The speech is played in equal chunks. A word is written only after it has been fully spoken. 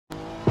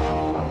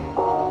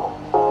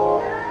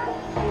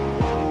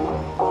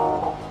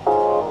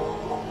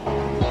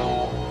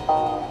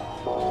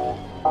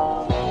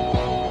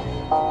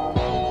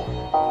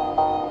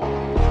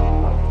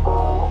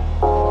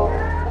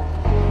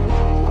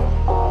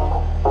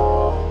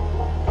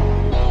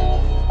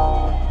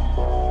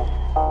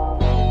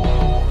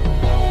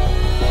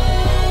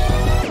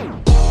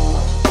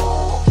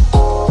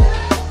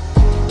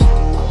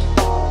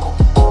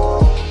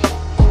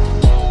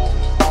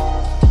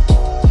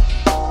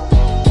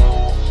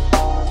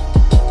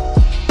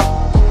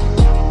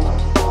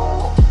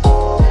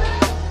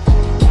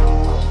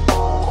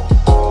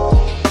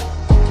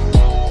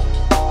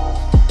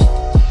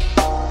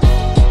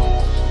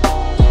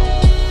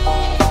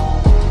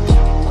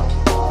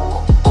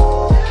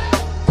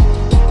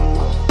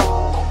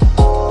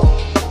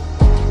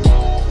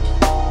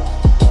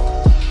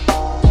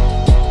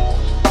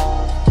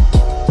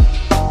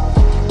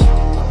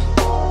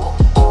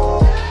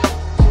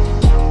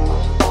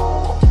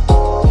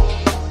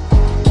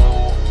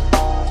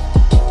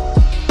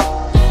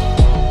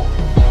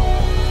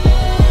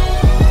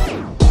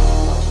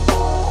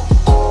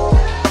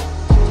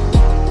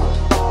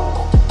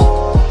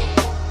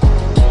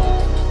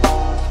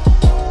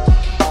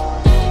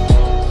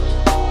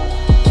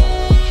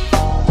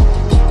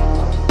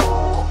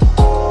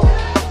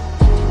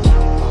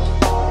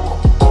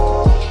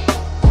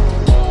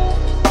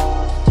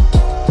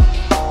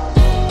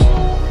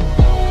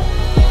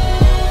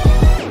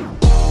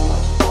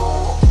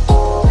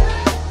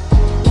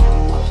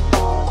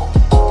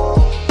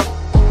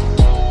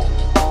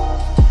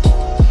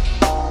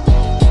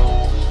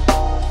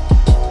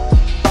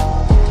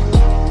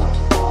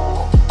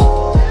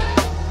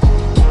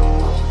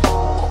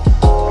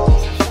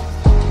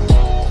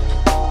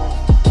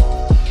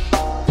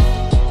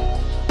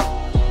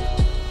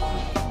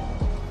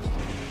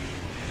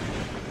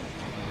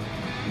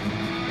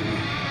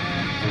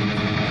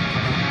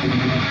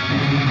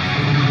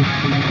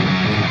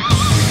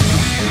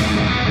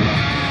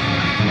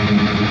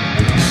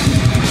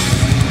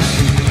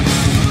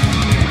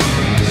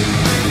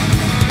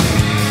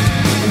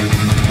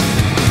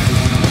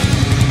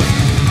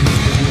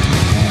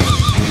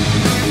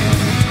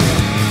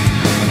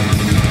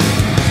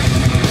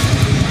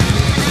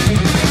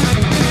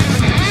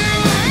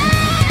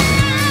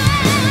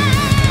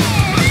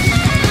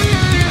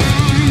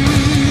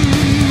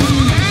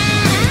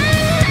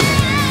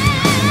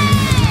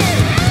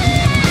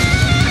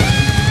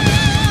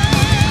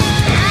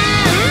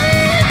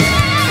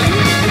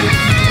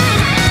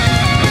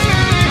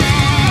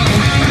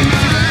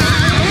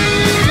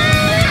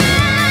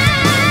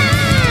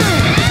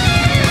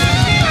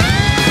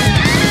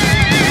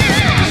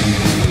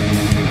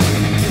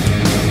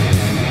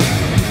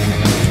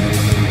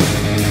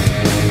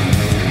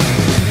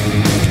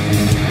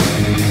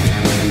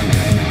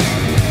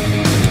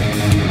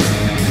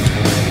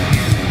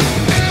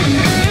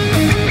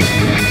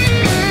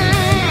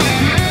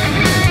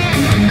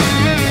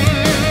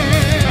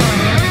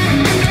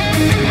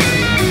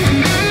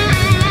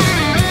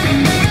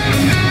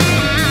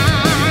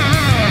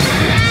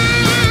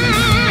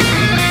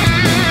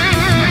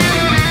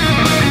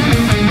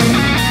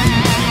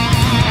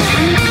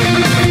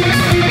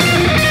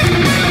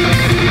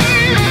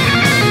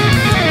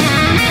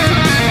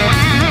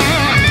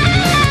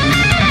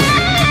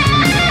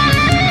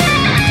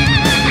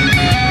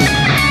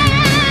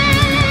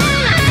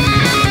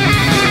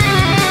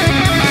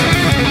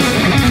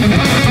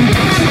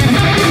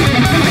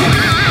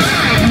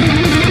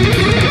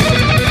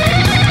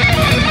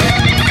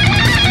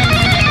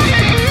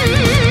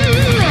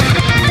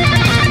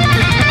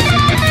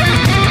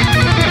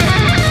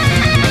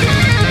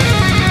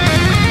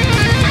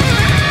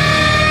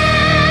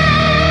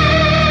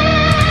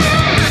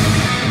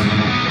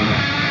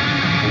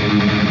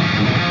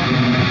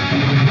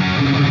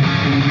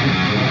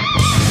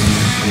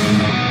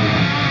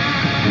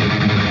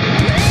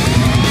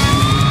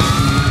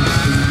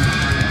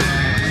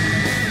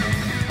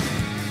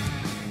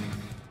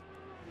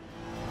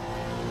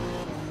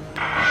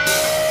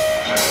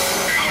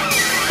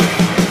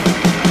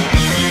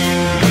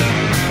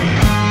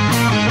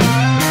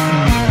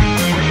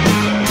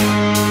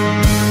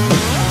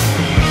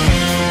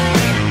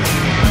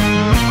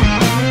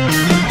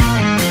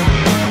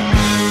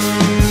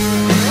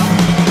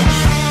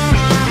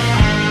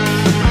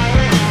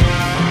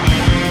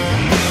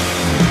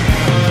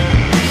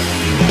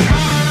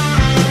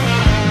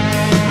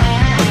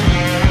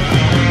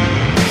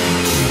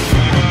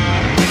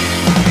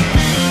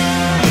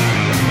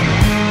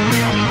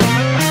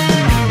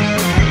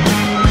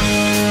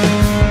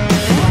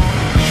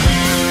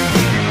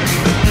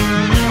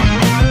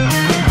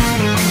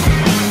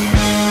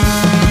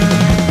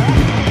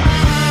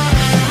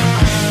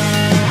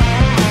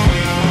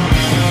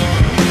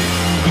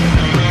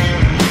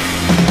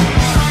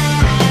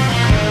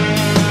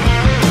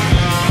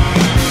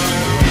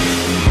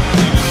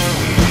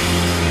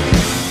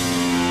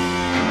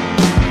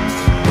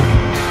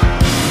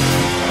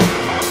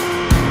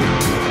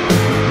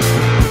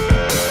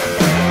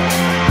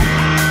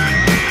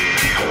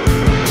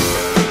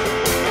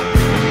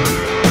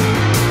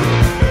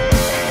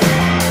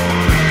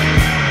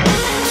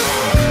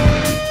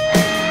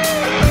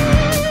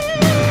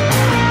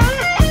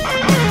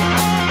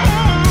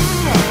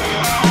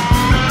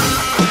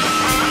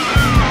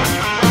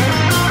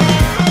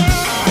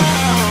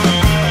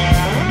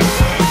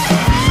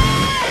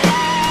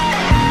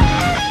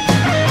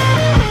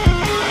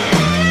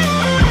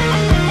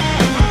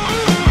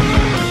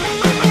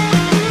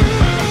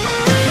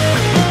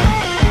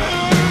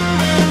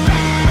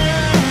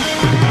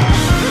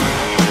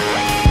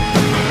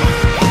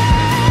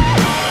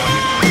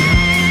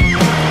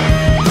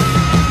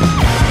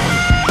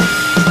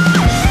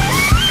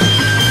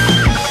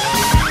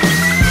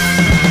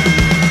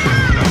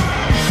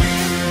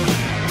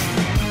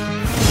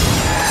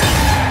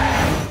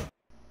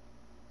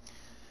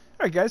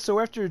Alright guys, so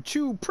after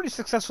two pretty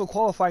successful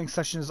qualifying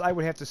sessions, I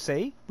would have to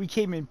say, we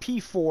came in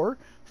P4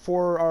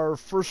 for our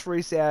first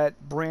race at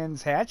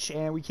Brands Hatch,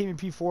 and we came in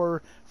P4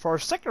 for our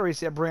second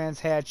race at Brands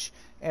Hatch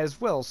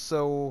as well.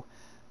 So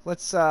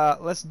let's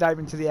dive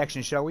into the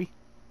action, shall we?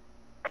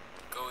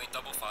 Going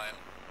double file.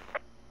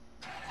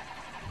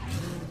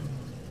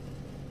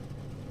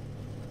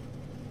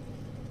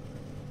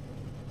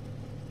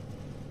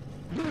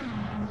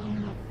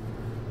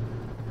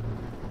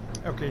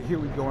 Okay, here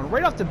we go. And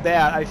right off the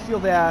bat, I feel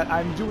that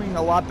I'm doing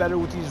a lot better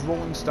with these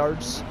rolling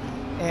starts.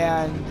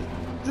 And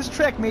this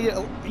track made it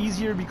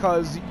easier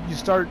because you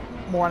start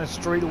more on a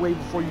straightaway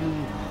before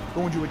you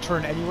go into a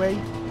turn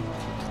anyway.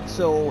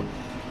 So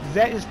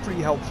that is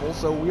pretty helpful.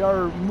 So we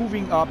are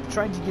moving up,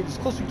 trying to get as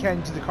close as we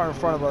can to the car in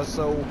front of us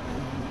so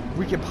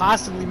we can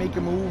possibly make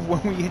a move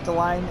when we hit the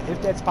line,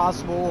 if that's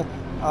possible.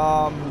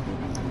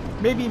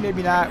 Maybe,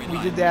 maybe not. We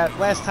did that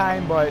last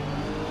time, but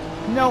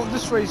no,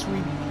 this race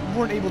we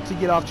weren't able to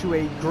get off to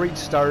a great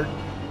start.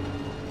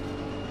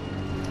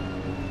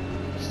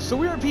 So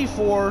we're in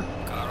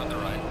P4, Car on the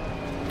right.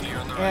 Clear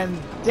on the right. and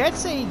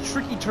that's a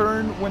tricky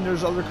turn when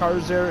there's other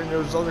cars there and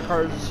there's other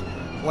cars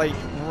like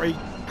right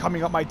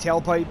coming up my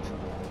tailpipe.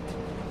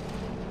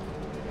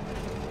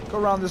 Go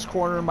around this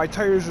corner. My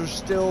tires are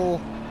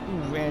still,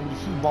 ooh, and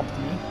he bumped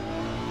me.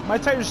 My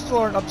tires still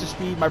aren't up to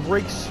speed. My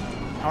brakes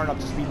aren't up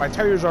to speed. My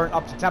tires aren't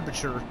up to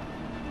temperature.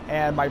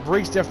 And my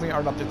brakes definitely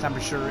aren't up to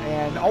temperature.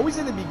 And always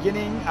in the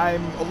beginning,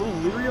 I'm a little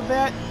leery of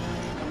that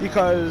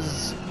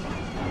because,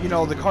 you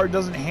know, the car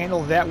doesn't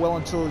handle that well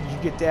until you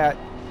get that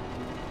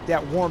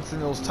warmth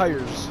in those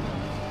tires.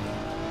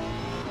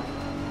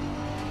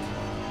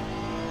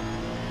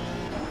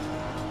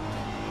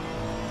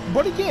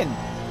 But again,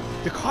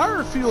 the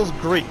car feels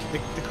great.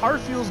 The car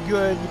feels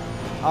good.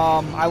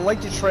 I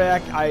like the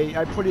track.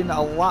 I put in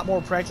a lot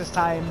more practice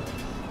time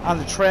on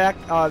the track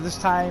this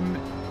time.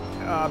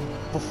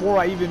 Before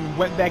I even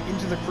went back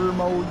into the career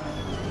mode,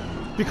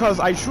 because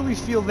I truly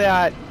feel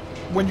that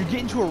when you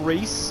get into a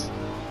race,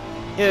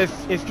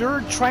 if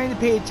you're trying to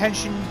pay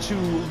attention to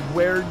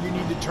where you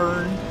need to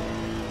turn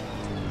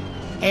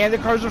and the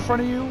cars in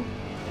front of you,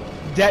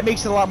 that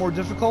makes it a lot more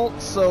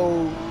difficult.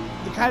 So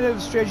the kind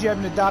of strategy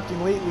I've been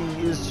adopting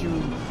lately is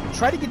to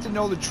try to get to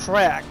know the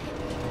track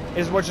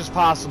as much as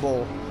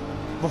possible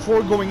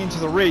before going into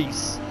the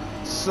race,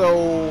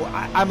 so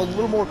I'm a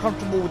little more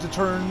comfortable with the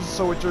turns.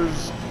 So if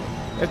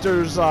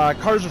there's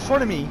cars in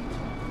front of me,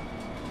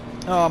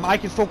 I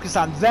can focus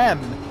on them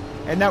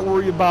and not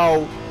worry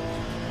about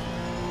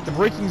the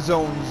braking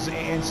zones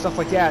and stuff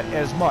like that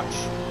as much.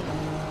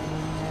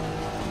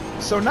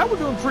 So now we're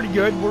doing pretty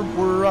good.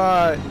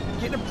 We're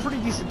getting a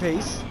pretty decent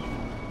pace.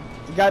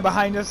 The guy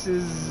behind us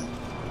is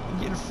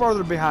getting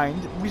farther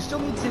behind. We still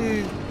need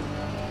to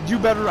do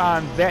better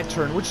on that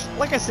turn, which,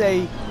 like I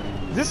say,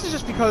 this is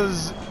just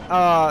because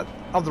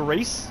of the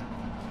race.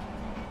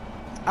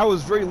 I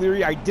was very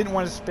leery. I didn't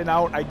want to spin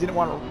out. I didn't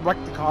want to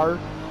wreck the car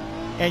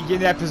and get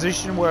in that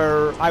position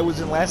where I was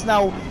in last.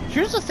 Now,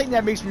 here's the thing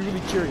that makes me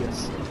really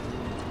curious.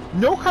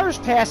 No cars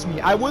passed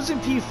me. I was in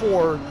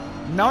P4.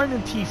 Now I'm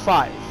in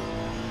P5.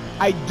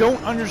 I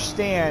don't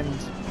understand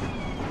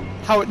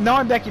how... Now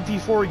I'm back in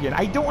P4 again.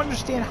 I don't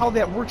understand how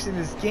that works in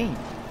this game.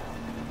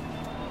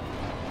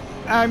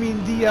 I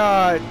mean,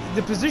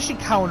 the position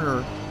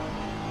counter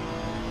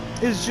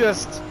is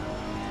just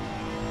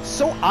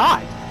so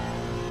odd.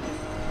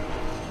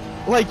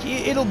 Like,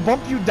 it'll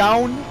bump you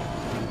down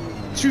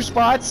 2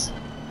 spots,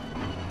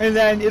 and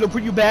then it'll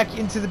put you back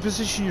into the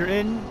position you're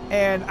in,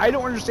 and I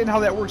don't understand how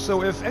that works.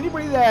 So if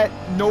anybody that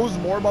knows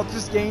more about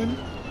this game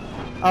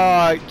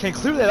can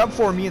clear that up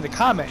for me in the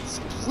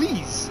comments,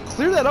 please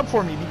clear that up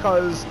for me,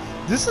 because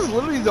this is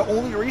literally the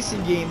only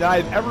racing game that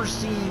I've ever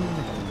seen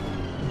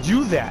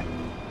do that.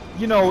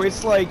 You know,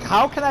 it's like,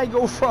 how can I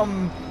go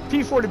from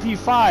P4 to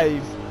P5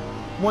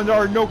 when there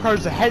are no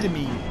cars ahead of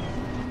me?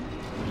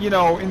 You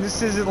know, and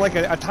this isn't like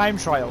a time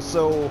trial,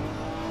 so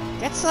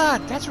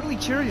that's really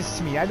curious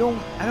to me. I don't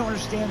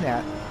understand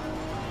that.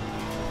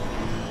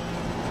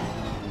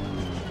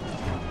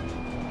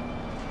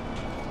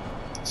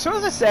 So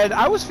as I said,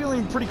 I was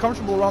feeling pretty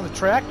comfortable around the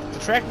track. The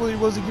track really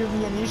wasn't giving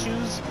me any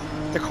issues.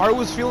 The car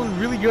was feeling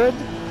really good.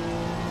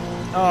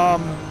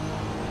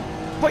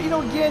 But you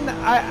know, again,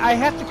 I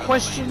have to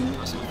question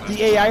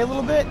the AI a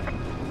little bit,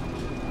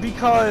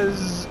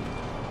 because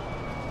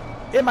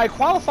in my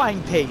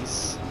qualifying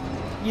pace,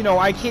 you know,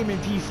 I came in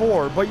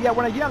P4, but yeah,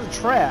 when I get on the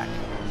track,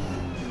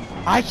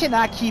 I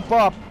cannot keep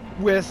up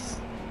with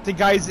the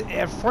guys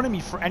in front of me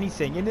for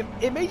anything. And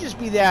it may just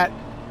be that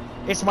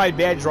it's my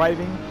bad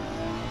driving.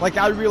 Like,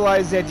 I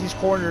realize that these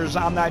corners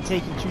I'm not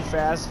taking too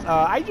fast.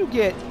 I do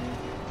get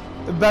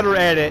better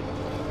at it.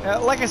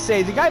 Like I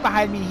say, the guy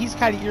behind me, he's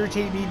kind of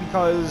irritated me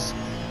because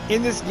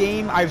in this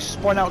game I've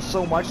spun out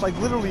so much. Like,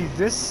 literally,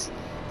 this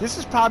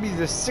is probably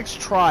the 6th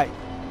try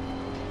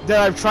that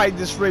I've tried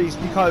this race,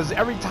 because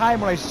every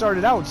time when I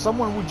started out,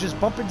 someone would just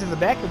bump into the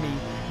back of me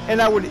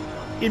and I would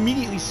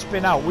immediately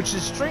spin out, which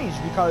is strange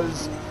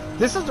because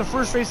this is the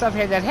first race I've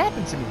had that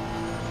happen to me.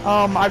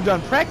 I've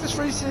done practice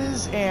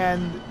races,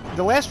 and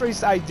the last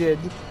race I did,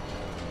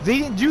 they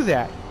didn't do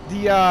that.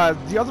 The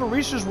other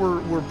racers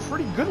were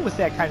pretty good with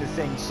that kind of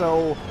thing.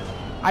 So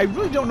I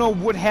really don't know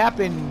what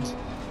happened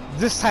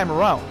this time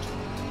around.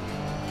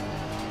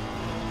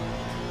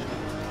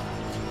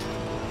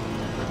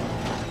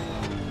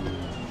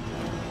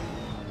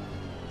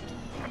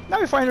 Now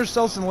we find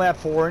ourselves in lap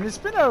 4, and it's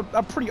been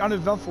a pretty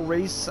uneventful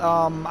race.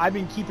 I've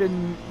been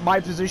keeping my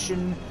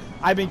position.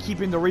 I've been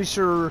keeping the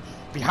racer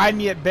behind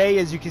me at bay.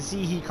 As you can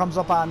see, he comes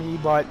up on me,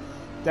 but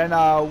then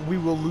we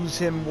will lose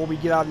him when we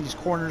get out of these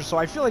corners. So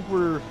I feel like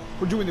we're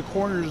doing the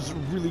corners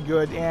really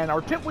good, and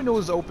our pit window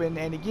is open.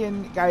 And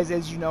again, guys,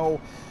 as you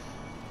know,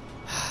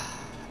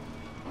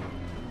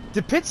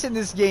 the pits in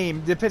this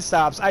game, the pit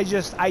stops, I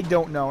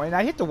don't know. And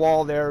I hit the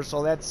wall there,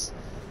 so that's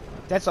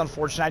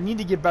unfortunate. I need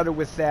to get better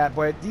with that.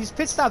 But these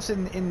pit stops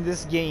in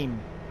this game,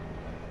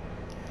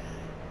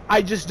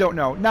 I just don't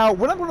know. Now,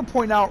 what I'm going to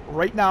point out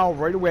right now,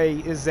 right away,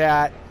 is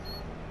that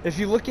if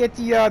you look at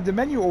the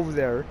menu over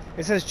there,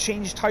 it says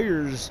change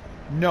tires.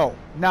 No.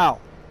 Now,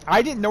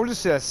 I didn't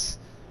notice this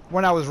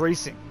when I was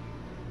racing.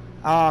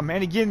 And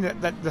again,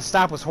 the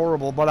stop was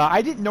horrible. But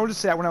I didn't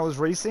notice that when I was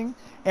racing.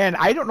 And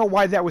I don't know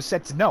why that was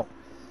set to no.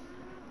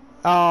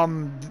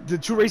 The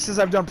 2 races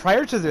I've done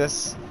prior to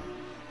this,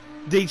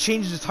 they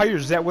changed the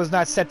tires. That was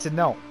not set to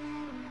no.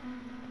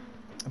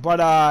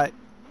 But,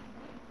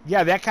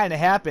 yeah, that kind of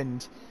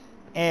happened.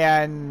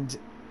 And,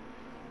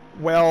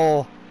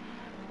 well,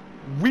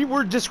 we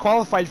were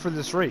disqualified for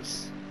this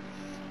race.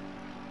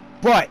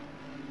 But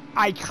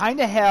I kind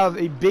of have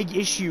a big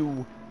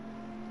issue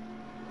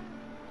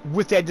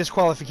with that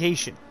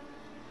disqualification.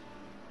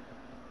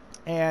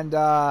 And,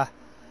 the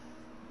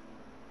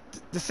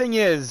thing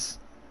is,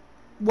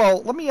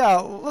 well,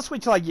 let's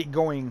wait till I get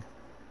going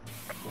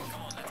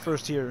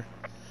first here.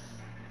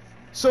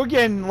 So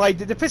again, like,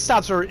 the pit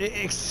stops are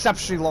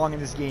exceptionally long in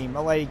this game.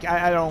 Like,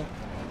 I don't,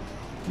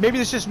 maybe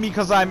it's just me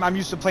because I'm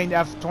used to playing the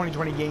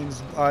F2020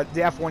 games,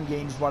 the F1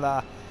 games,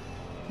 but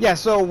yeah,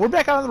 so we're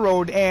back out on the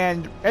road,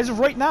 and as of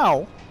right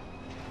now,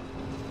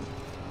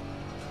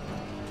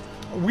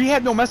 we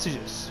have no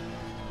messages.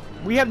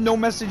 We have no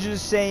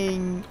messages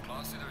saying,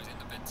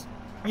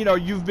 you know,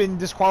 you've been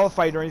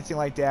disqualified or anything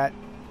like that.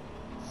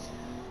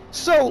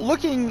 So,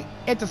 looking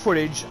at the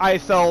footage, I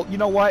felt, you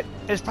know what,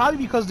 it's probably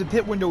because the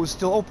pit window is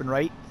still open,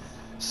 right?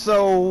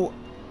 So,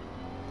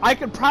 I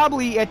could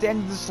probably, at the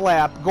end of this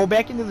lap, go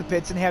back into the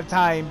pits and have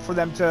time for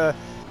them to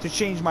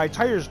change my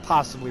tires,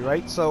 possibly,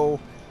 right? So,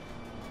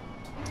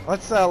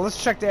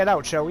 let's check that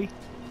out, shall we?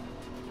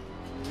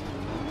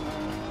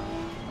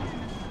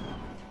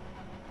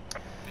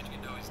 Pit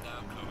window is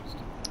now closed.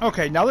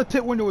 Okay, now the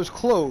pit window is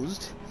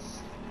closed,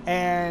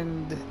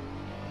 and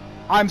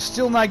I'm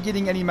still not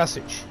getting any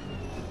message.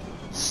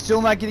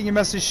 Still not getting a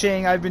message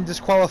saying I've been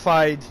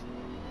disqualified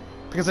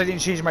because I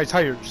didn't change my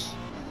tires.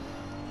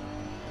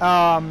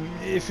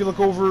 If you look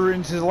over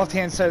into the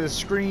left-hand side of the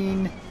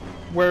screen,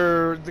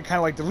 where the kind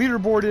of like the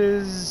leaderboard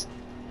is,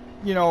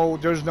 you know,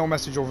 there's no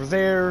message over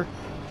there.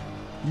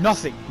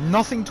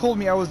 Nothing told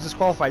me I was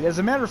disqualified. As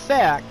a matter of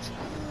fact,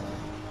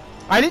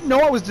 I didn't know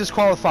I was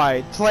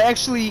disqualified till I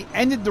actually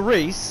ended the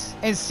race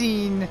and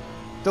seen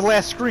the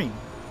last screen.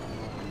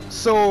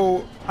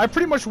 So I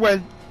pretty much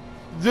went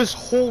this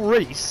whole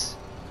race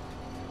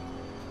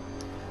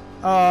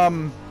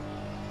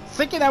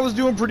thinking I was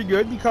doing pretty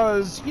good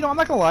because, you know, I'm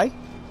not gonna lie,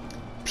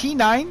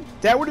 P9,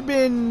 that would have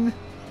been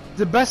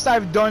the best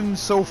I've done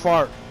so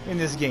far in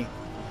this game.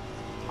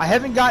 I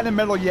haven't gotten a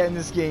medal yet in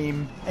this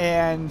game,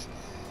 and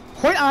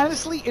quite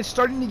honestly, it's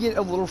starting to get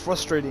a little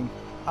frustrating.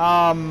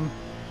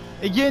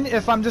 Again,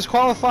 if I'm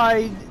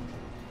disqualified,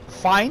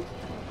 fine,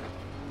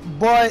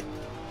 but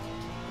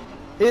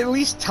at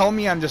least tell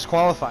me I'm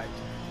disqualified.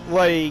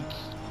 Like,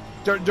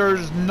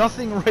 there's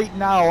nothing right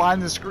now on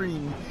the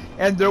screen,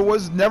 and there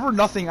was never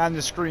nothing on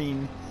the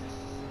screen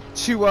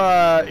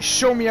to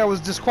show me I was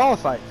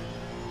disqualified.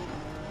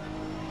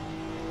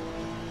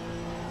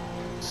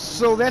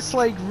 So that's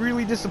like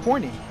really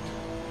disappointing.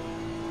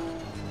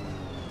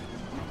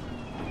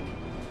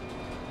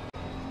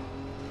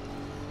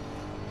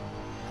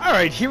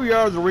 Alright, here we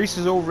are, the race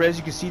is over. As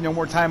you can see, no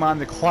more time on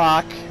the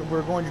clock.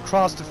 We're going to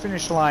cross the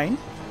finish line.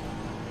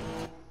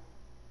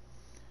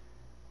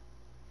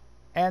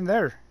 And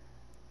there.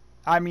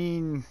 I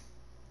mean,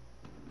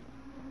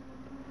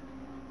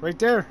 right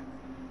there.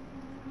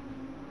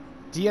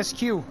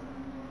 DSQ.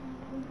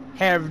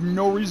 Have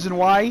no reason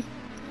why.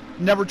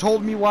 Never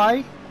told me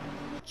why.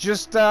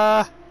 Just,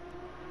 yeah,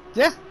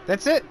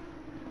 that's it.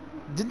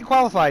 Didn't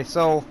qualify,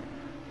 so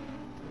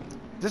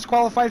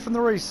disqualified from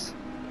the race.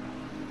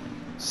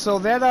 So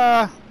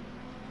that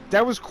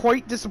was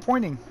quite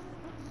disappointing.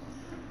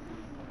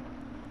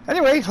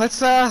 Anyway, let's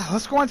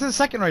go on to the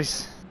second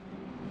race.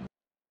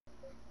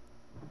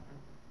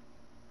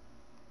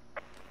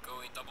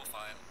 Going double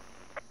file.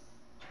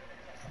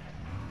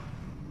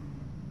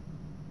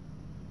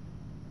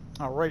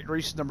 Alright,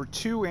 race number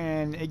 2,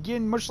 and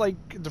again, much like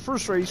the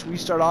first race, we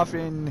start off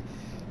in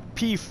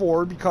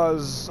P4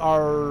 because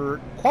our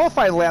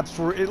qualified laps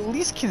were at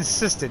least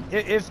consistent.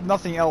 If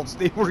nothing else,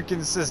 they were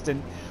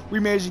consistent. We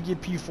managed to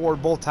get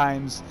P4 both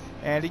times.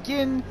 And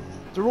again,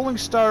 the rolling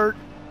start,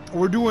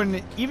 we're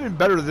doing even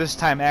better this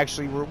time,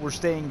 actually. We're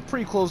staying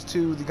pretty close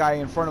to the guy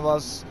in front of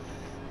us.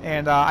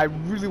 And I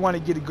really want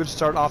to get a good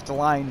start off the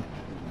line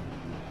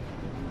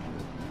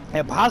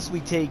and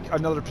possibly take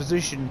another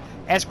position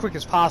as quick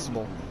as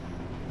possible.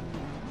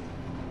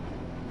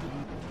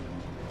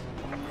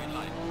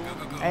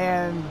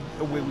 And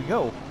away we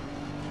go.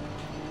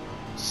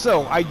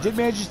 So I did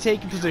manage to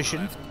take a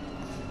position,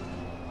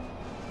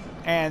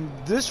 and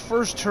this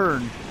first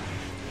turn,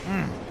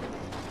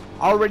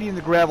 already in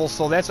the gravel,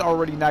 so that's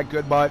already not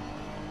good, but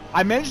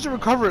I managed to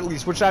recover at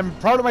least, which I'm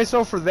proud of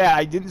myself for that.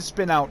 I didn't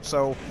spin out,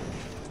 so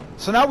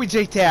now we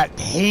take that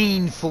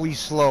painfully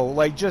slow,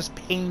 like just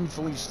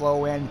painfully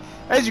slow, and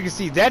as you can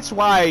see, that's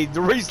why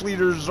the race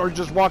leaders are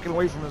just walking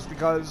away from us,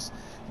 because,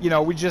 you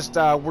know, we just,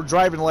 we're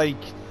driving like,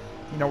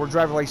 you know, we're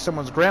driving like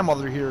someone's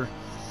grandmother here.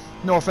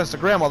 No offense to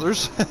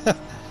grandmothers.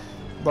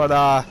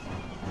 But,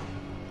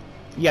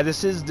 yeah,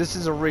 this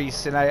is a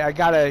race, and I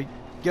gotta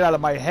get out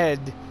of my head,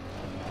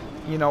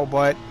 you know,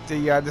 but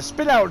the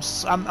spin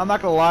outs, I'm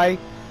not gonna lie,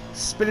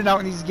 spinning out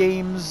in these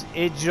games,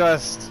 it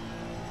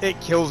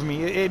kills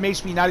me. It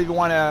makes me not even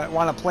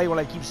wanna play when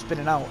I keep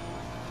spinning out.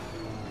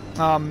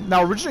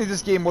 Now originally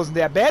this game wasn't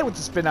that bad with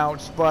the spin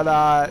outs,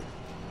 but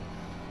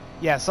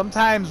yeah,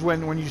 sometimes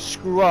when you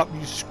screw up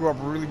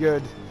really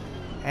good.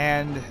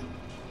 And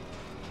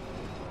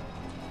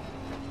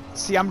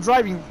see, I'm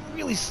driving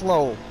really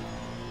slow.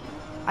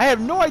 I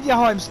have no idea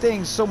how I'm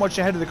staying so much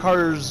ahead of the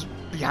cars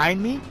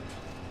behind me.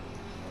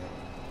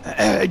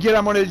 Again,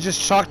 I'm going to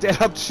just chalk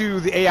that up to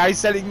the AI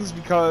settings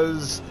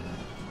because,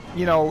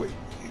 you know,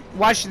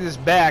 watching this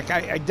back,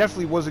 I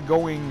definitely wasn't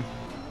going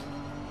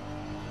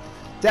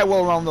that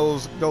well around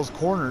those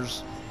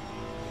corners.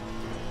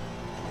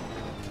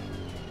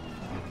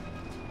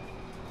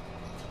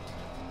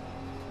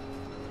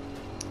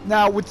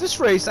 Now, with this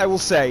race, I will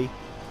say,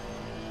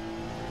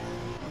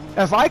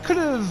 if I could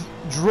have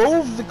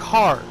drove the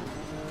car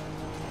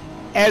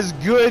as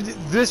good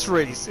this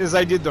race as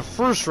I did the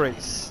first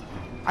race,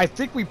 I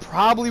think we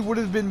probably would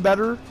have been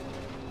better.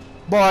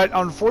 But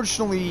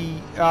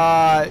unfortunately,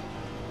 I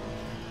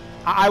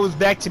was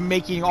back to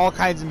making all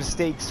kinds of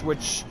mistakes,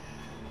 which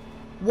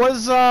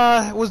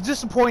was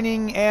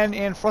disappointing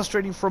and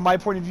frustrating from my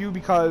point of view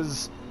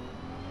because,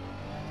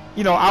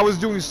 you know, I was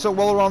doing so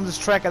well around this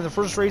track on the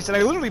first race, and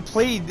I literally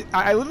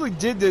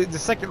did the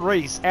second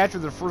race after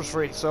the first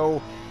race, so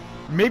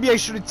maybe I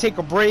should have taken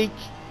a break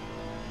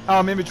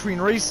in between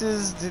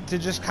races to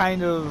just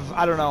kind of,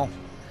 I don't know,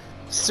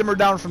 simmer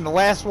down from the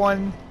last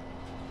one.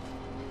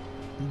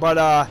 But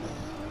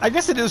I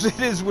guess it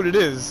is what it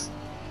is.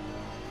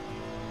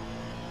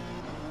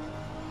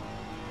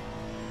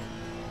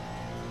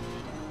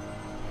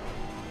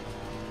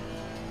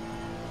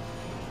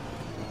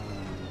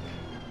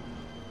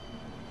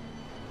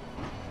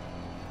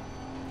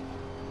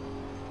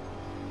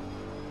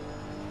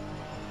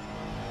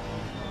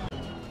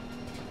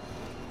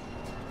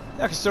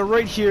 Okay, so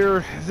right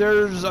here,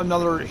 there's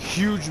another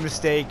huge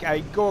mistake. I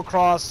go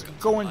across,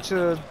 go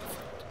into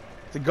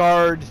the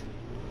guard,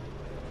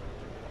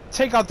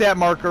 take out that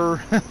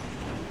marker,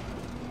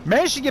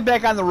 manage to get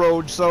back on the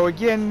road. So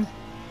again,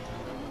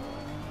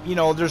 you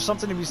know, there's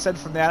something to be said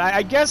from that.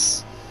 I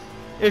guess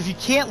if you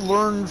can't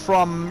learn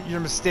from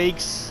your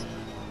mistakes,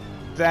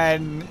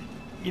 then,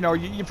 you know,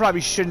 you probably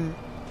shouldn't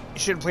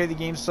play the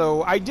game.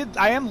 So I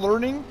am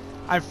learning.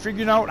 I'm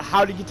figuring out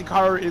how to get the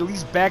car at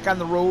least back on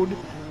the road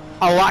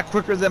a lot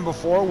quicker than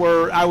before,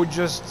 where I would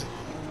just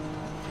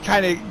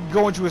kind of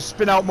go into a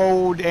spin out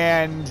mode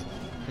and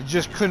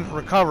just couldn't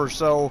recover.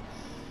 So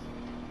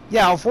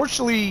yeah,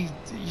 unfortunately,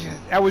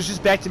 I was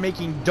just back to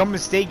making dumb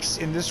mistakes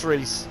in this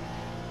race.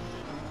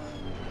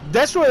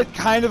 That's what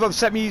kind of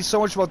upset me so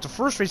much about the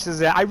first race, is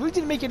that I really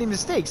didn't make any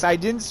mistakes. I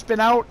didn't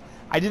spin out,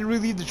 I didn't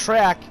really lead the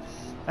track,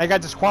 I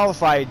got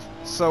disqualified.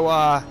 So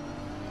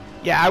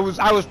yeah, I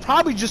was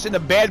probably just in a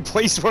bad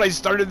place when I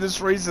started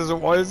this race as it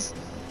was.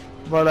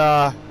 But,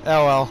 oh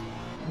well.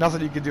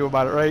 Nothing you can do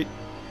about it, right?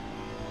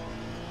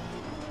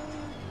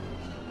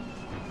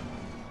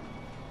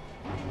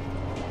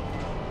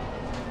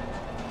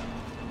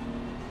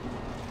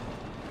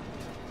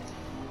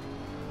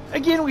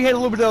 Again, we had a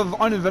little bit of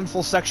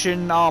uneventful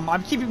section.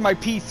 I'm keeping my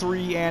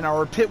P3 and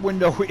our pit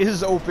window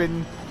is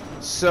open.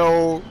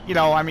 So, you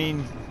know, I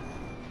mean,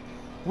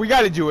 we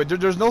got to do it.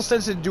 There's no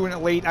sense in doing it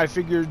late. I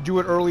figured do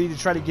it early to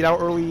try to get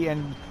out early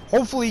and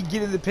hopefully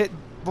get in the pit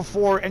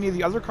before any of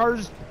the other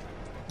cars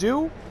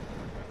do.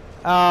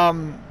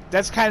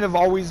 That's kind of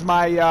always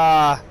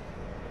my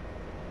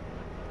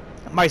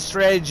my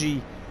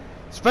strategy,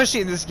 especially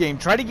in this game.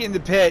 Try to get in the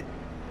pit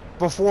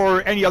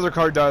before any other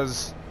car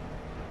does,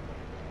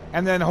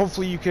 and then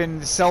hopefully you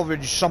can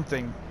salvage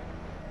something.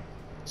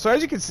 So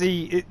as you can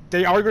see,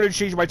 they are going to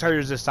change my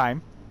tires this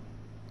time,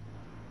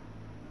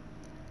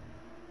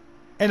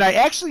 and I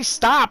actually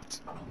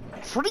stopped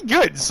pretty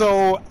good.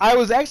 So I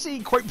was actually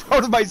quite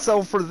proud of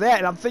myself for that,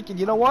 and I'm thinking,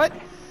 you know what?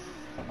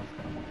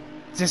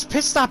 this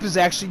pit stop is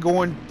actually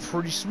going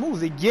pretty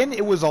smooth. Again,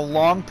 it was a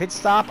long pit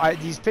stop.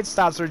 These pit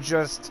stops are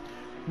just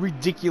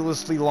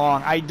ridiculously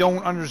long. I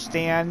don't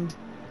understand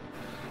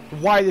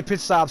why the pit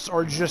stops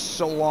are just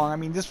so long. I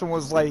mean, this one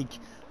was like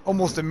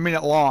almost a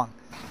minute long.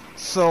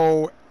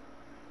 So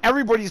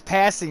everybody's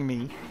passing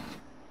me.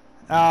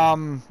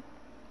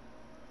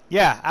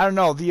 Yeah, I don't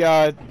know.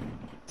 The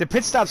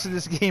pit stops in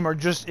this game are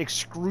just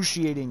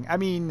excruciating. I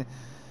mean,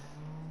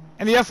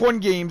 in the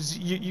F1 games,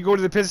 you go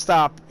to the pit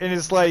stop and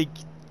it's like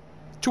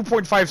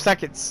 2.5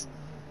 seconds.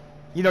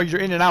 You know,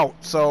 you're in and out.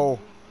 So,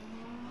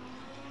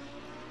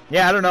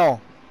 yeah, I don't know.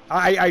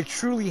 I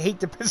truly hate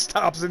the pit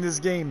stops in this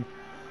game.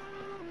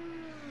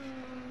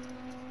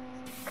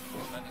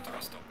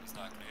 Mandatory stop is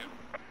not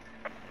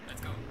clear.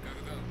 Let's go,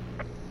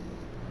 go.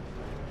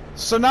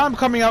 So now I'm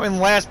coming out in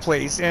last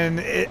place, and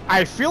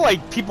I feel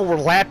like people were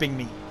lapping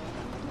me.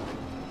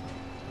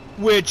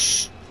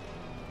 Which,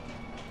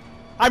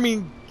 I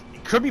mean,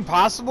 it could be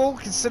possible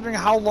considering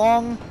how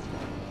long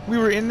we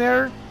were in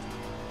there.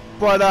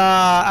 But,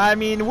 I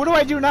mean, what do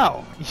I do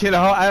now? You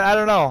know, I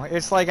don't know.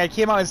 It's like I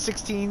came out in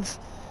 16th.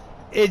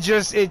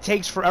 It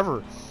takes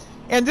forever.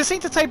 And this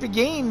ain't the type of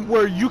game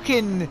where you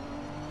can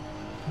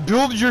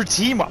build your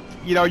team up.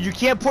 You know, you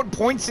can't put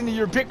points into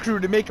your pit crew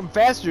to make them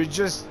faster. It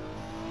just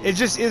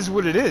is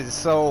what it is.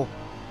 So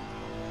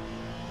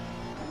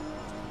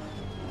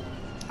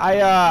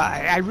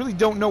I really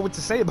don't know what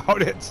to say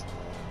about it.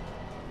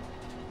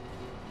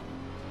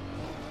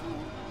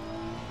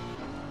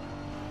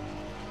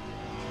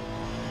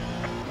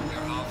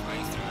 We're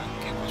halfway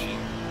through, keep pushing.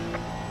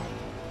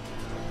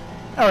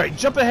 Alright,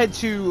 jump ahead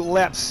to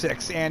lap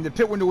 6, and the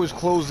pit window was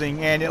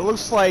closing, and it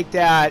looks like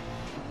that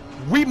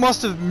we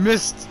must have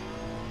missed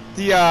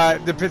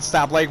the pit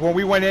stop. Like, when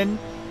we went in,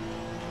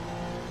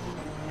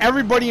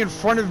 everybody in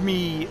front of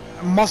me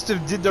must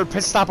have did their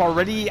pit stop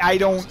already. I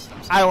don't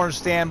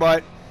understand,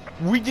 but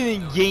we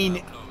didn't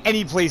gain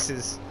any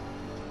places.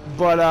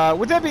 But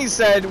with that being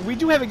said, we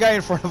do have a guy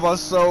in front of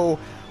us, so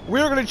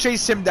we're going to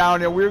chase him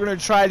down, and we're going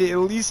to try to at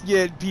least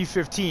get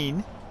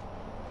P15.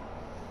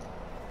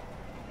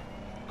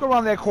 Go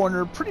around that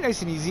corner, pretty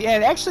nice and easy.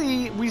 And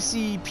actually, we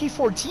see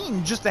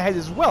P14 just ahead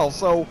as well,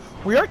 so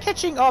we are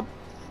catching up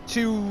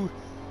to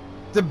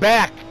the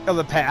back of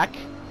the pack.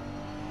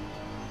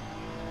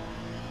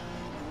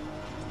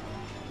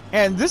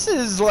 And this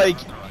is like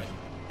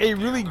a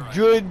really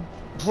good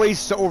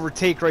place to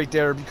overtake right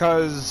there,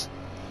 because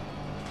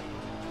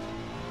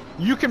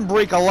you can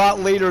brake a lot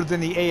later than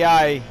the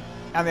AI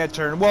on that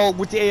turn. Well,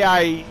 with the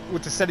AI,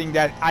 with the setting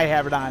that I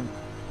have it on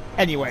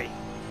anyway.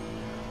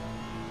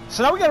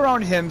 So now we got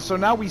around him, so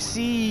now we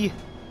see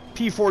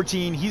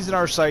P14, he's in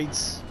our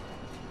sights.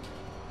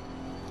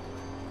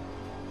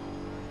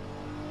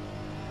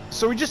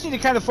 So we just need to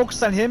kind of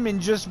focus on him and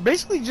just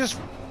basically just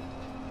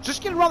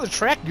get around the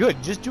track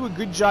good. Just do a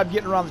good job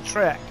getting around the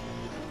track.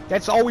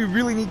 That's all we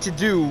really need to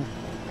do.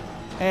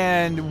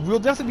 And we'll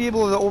definitely be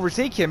able to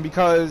overtake him,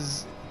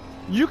 because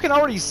you can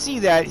already see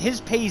that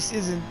his pace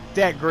isn't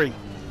that great.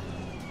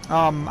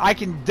 I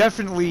can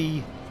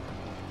definitely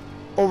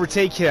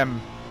overtake him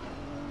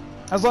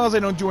as long as I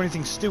don't do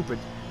anything stupid.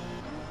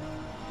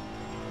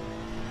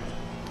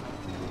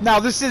 Now,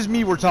 this is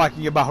me we're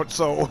talking about,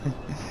 so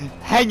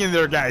hang in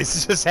there,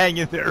 guys. Just hang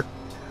in there.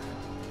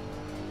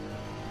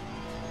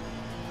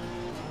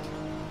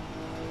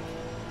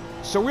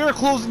 So we are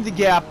closing the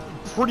gap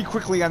pretty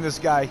quickly on this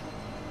guy.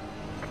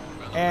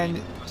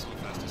 And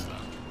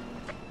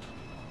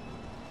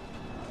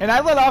I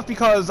let off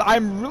because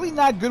I'm really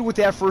not good with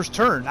that first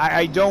turn.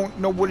 I don't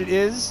know what it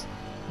is,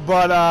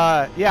 but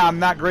yeah, I'm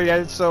not great at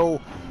it. So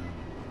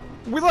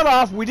we let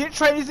off. We didn't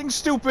try anything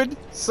stupid,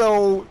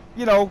 so,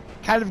 you know,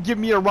 kind of give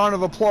me a round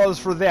of applause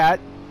for that.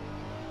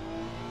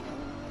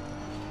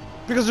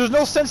 Because there's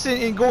no sense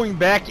in going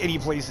back any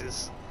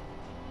places.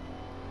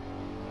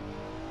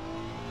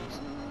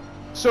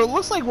 So it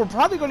looks like we're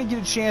probably going to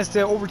get a chance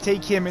to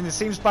overtake him in the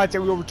same spot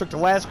that we overtook the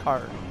last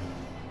car.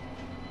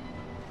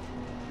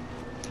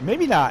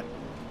 Maybe not.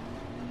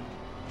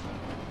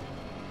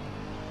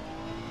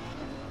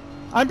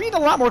 I'm being a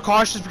lot more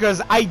cautious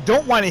because I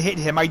don't want to hit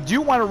him. I do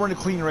want to run a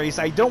clean race.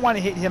 I don't want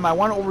to hit him. I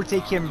want to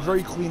overtake him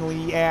very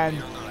cleanly,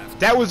 and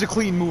that was a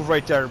clean move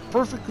right there.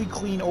 Perfectly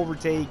clean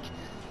overtake.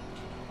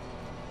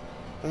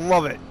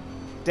 Love it.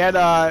 That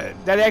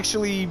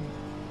actually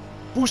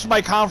boosts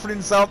my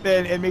confidence up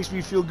and makes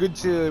me feel good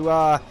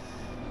to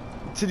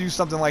do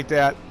something like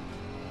that.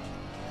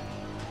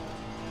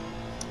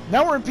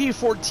 Now we're in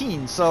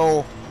P14,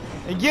 so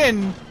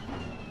again,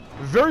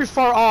 very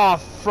far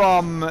off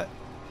from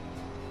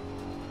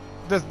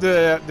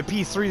the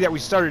P3 that we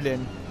started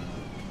in.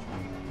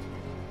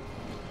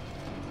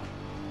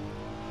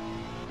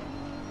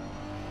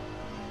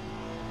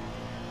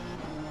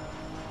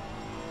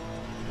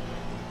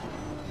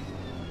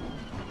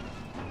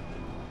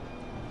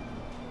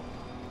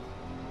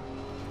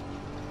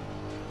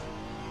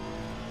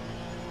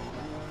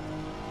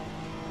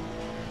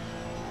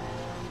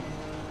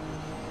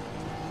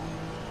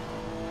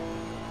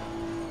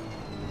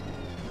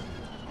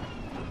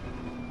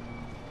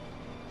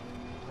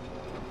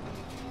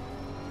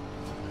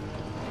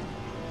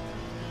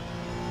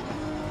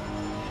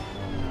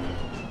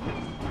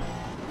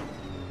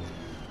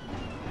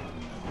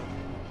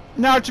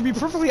 Now, to be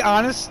perfectly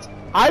honest,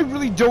 I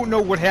really don't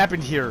know what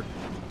happened here.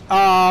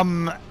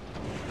 I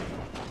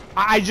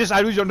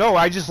really don't know.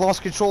 I just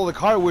lost control of the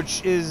car,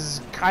 which is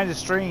kind of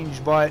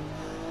strange, but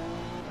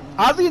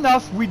oddly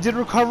enough, we did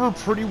recover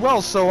pretty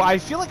well, so I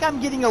feel like I'm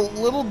getting a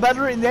little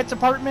better in that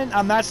department.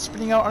 I'm not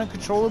spinning out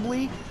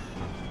uncontrollably,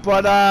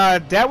 but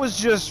that was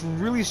just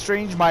really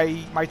strange.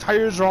 My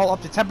tires are all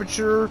up to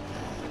temperature,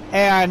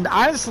 and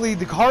honestly,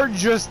 the car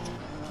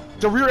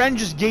the rear end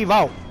just gave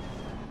out.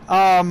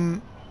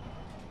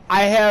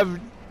 I have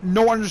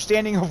no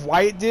understanding of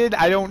why it did.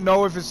 I don't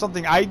know if it's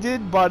something I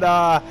did, but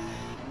I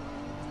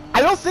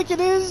don't think it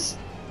is,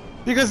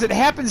 because it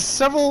happened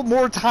several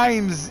more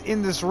times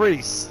in this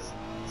race.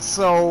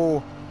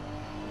 So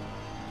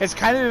it's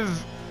kind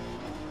of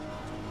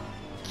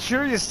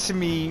curious to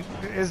me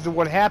as to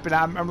what happened.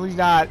 I'm really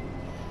not,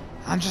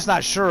 I'm just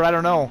not sure. I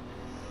don't know.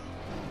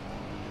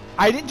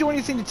 I didn't do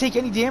anything to take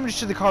any damage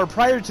to the car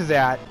prior to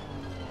that,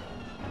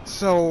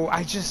 so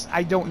I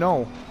don't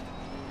know.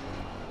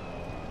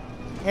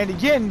 And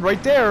again,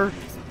 right there,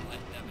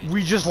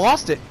 we just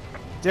lost it.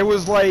 There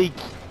was like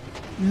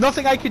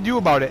nothing I could do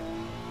about it.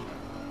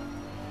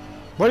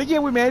 But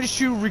again, we managed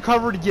to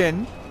recover it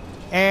again.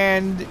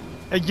 And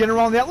again,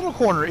 around that little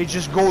corner, it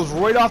just goes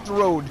right off the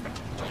road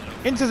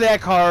into that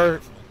car.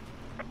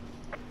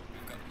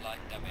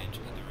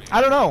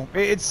 I don't know.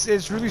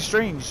 It's really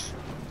strange.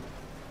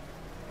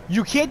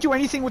 You can't do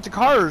anything with the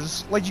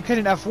cars like you can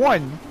in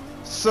F1.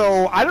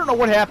 So I don't know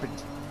what happened.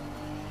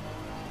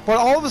 But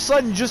all of a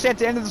sudden, just at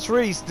the end of this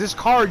race, this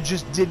car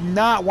just did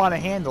not want to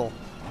handle.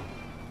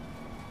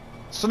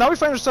 So now we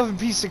find ourselves in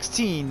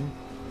P16.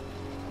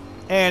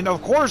 And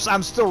of course,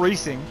 I'm still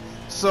racing.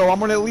 So I'm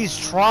going to at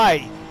least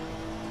try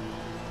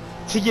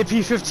to get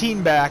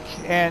P15 back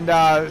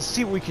and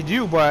see what we can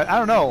do. But I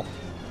don't know.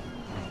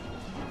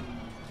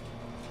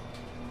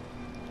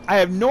 I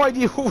have no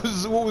idea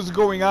what was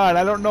going on.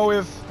 I don't know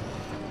if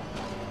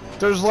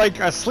there's like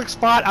a slick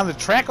spot on the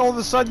track all of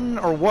a sudden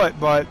or what,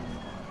 but...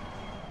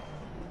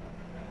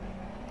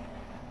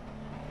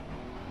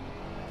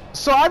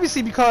 So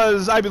obviously,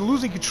 because I've been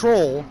losing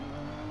control,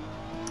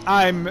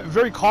 I'm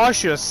very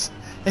cautious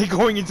in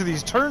going into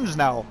these turns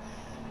now.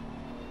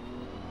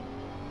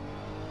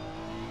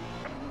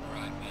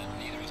 Right, man.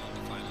 Leader is on the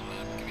final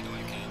lap. Give it all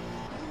you can.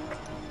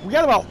 We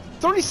got about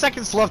 30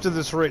 seconds left of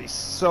this race,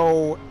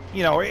 so,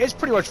 you know, it's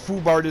pretty much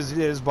foobarred as it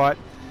is, but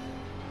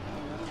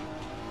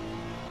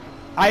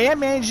I am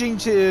managing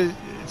to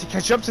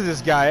catch up to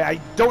this guy. I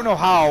don't know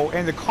how,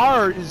 and the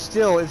car is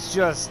still, it's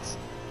just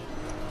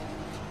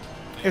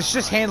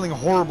handling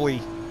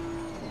horribly.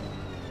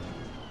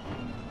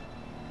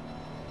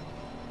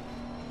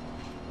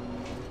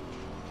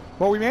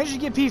 Well, we managed to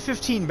get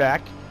P15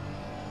 back,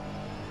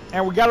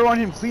 and we got around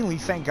him cleanly,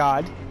 thank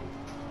God.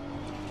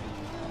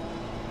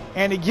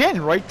 And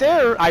again, right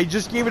there, I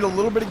just gave it a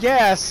little bit of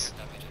gas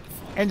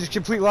and just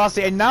completely lost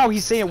it. And now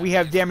he's saying we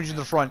have damage in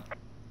the front.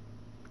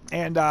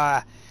 And,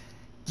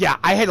 yeah,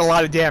 I had a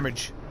lot of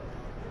damage.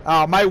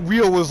 My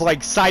wheel was,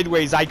 like,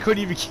 sideways. I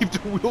couldn't even keep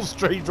the wheel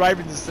straight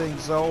driving this thing,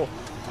 so...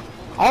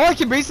 All I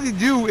can basically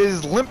do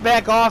is limp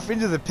back off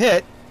into the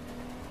pit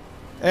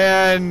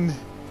and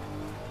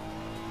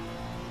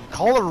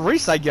call it a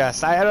race, I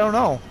guess. I don't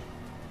know.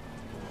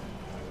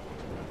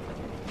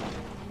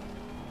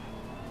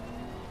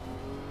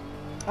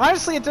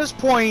 Honestly, at this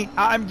point,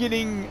 I'm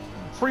getting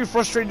pretty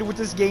frustrated with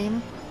this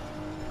game.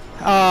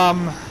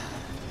 The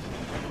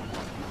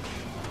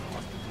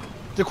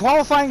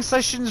qualifying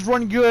sessions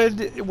run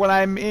good. When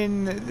I'm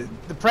in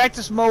the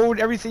practice mode,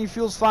 everything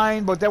feels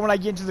fine, but then when I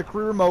get into the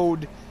career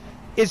mode,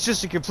 it's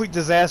just a complete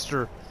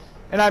disaster.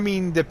 And I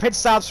mean, the pit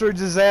stops are a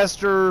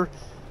disaster.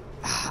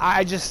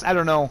 I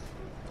don't know.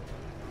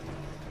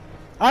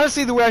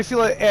 Honestly, the way I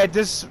feel at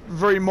this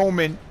very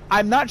moment,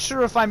 I'm not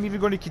sure if I'm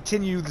even going to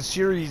continue the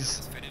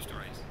series. Finish the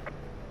race.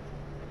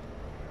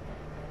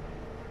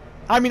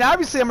 I mean,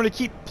 obviously I'm going to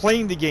keep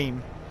playing the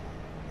game.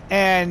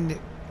 And,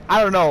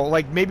 I don't know,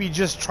 like maybe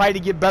just try to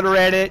get better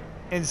at it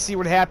and see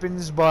what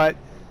happens. But,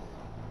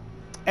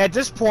 at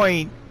this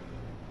point,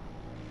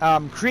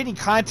 creating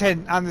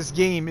content on this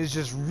game is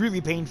just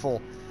really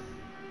painful.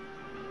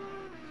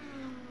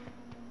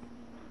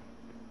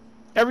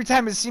 Every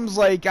time it seems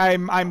like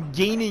I'm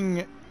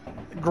gaining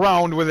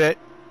ground with it,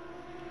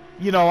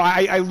 you know,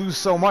 I lose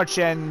so much,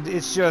 and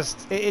it's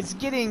just it's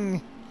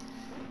getting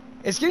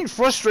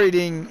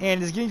frustrating,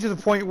 and it's getting to the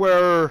point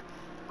where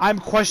I'm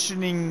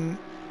questioning,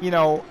 you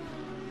know,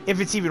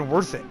 if it's even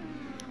worth it.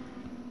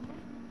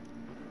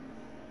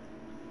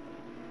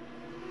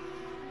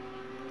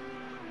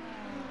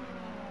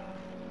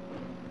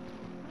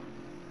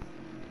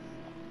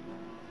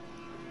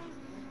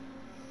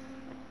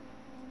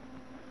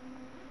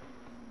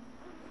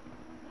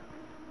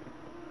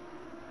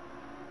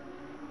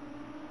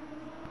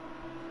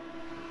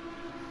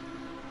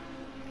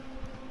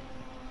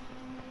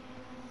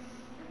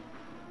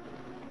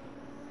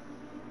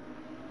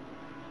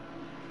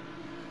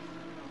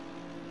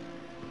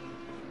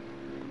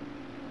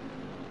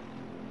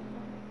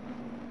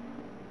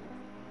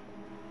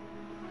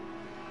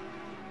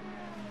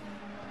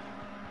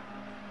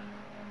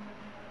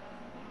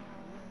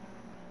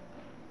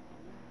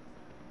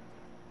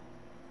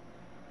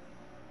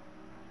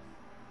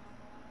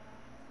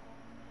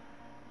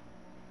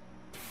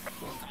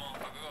 Come on,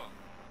 go.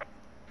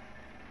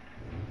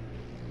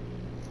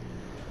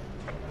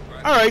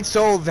 Right. All right,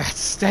 so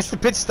that's the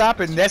pit stop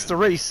and that's the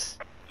race.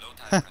 Low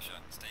tire pressure.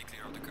 Stay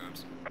clear of the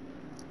curbs.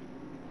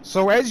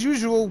 So as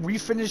usual, we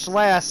finished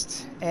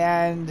last,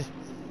 and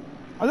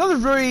another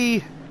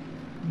very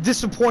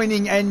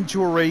disappointing end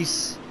to a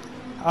race.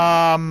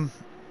 Like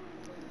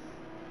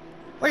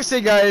I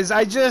say, guys,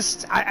 I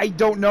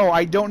don't know.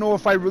 I don't know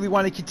if I really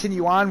want to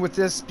continue on with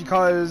this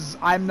because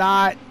I'm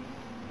not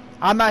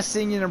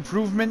seeing an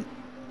improvement.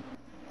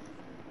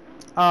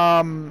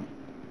 I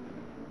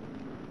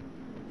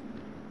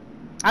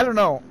don't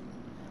know.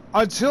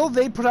 Until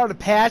they put out a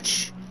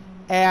patch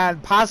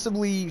and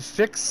possibly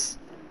fix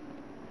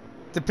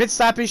the pit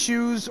stop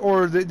issues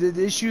or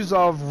the issues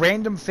of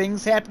random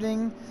things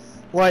happening,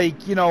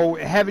 like, you know,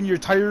 having your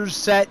tires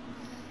set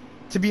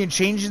to being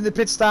changed in the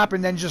pit stop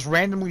and then just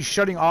randomly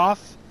shutting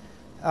off.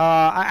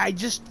 I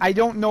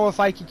don't know if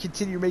I can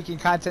continue making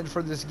content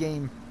for this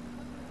game.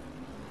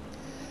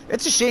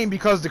 It's a shame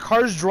because the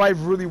cars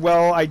drive really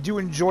well. I do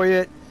enjoy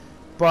it,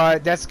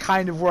 but that's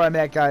kind of where I'm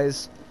at,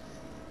 guys.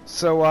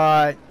 So,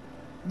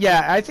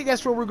 yeah, I think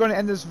that's where we're going to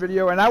end this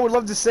video. And I would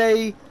love to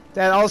say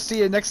that I'll see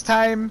you next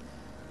time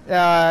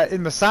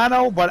in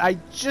Misano, but I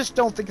just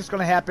don't think it's going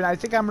to happen. I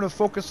think I'm going to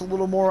focus a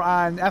little more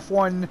on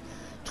F1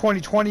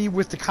 2020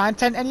 with the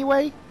content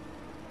anyway,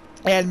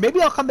 and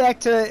maybe I'll come back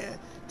to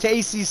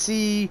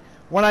ACC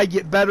when I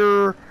get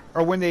better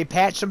or when they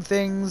patch some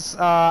things.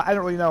 I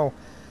don't really know,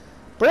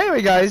 but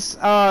anyway, guys,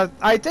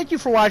 I thank you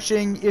for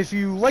watching. If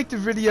you liked the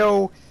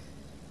video,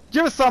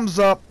 give a thumbs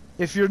up.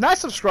 If you're not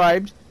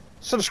subscribed,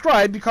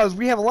 subscribe, because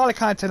we have a lot of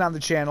content on the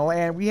channel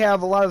and we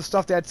have a lot of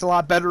stuff that's a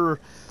lot better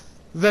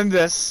than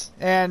this.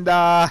 And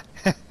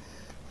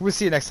we'll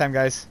see you next time,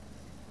 guys.